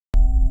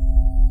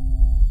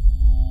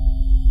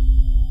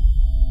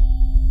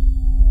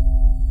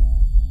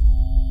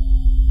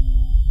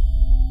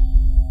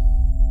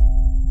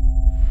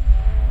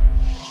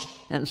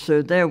And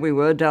so there we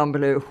were down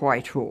below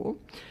Whitehall,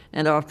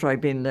 and after I'd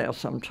been there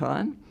some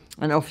time,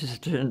 an officer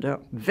turned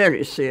up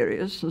very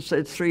serious and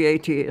said 3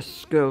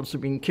 ATS girls have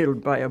been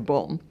killed by a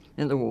bomb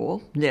in the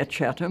war near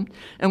Chatham,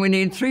 and we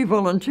need 3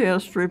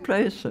 volunteers to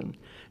replace them.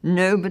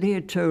 Nobody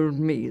had told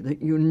me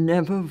that you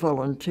never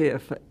volunteer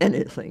for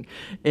anything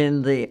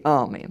in the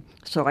army.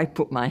 So I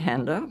put my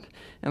hand up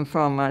and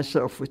found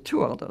myself with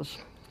 2 others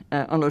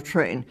on a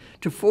train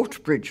to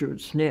Fort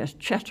Bridgewoods near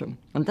Chatham.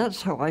 And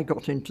that's how I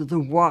got into the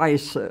Y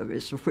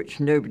service, of which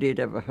nobody had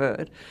ever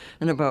heard,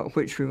 and about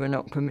which we were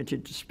not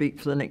permitted to speak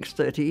for the next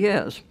 30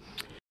 years.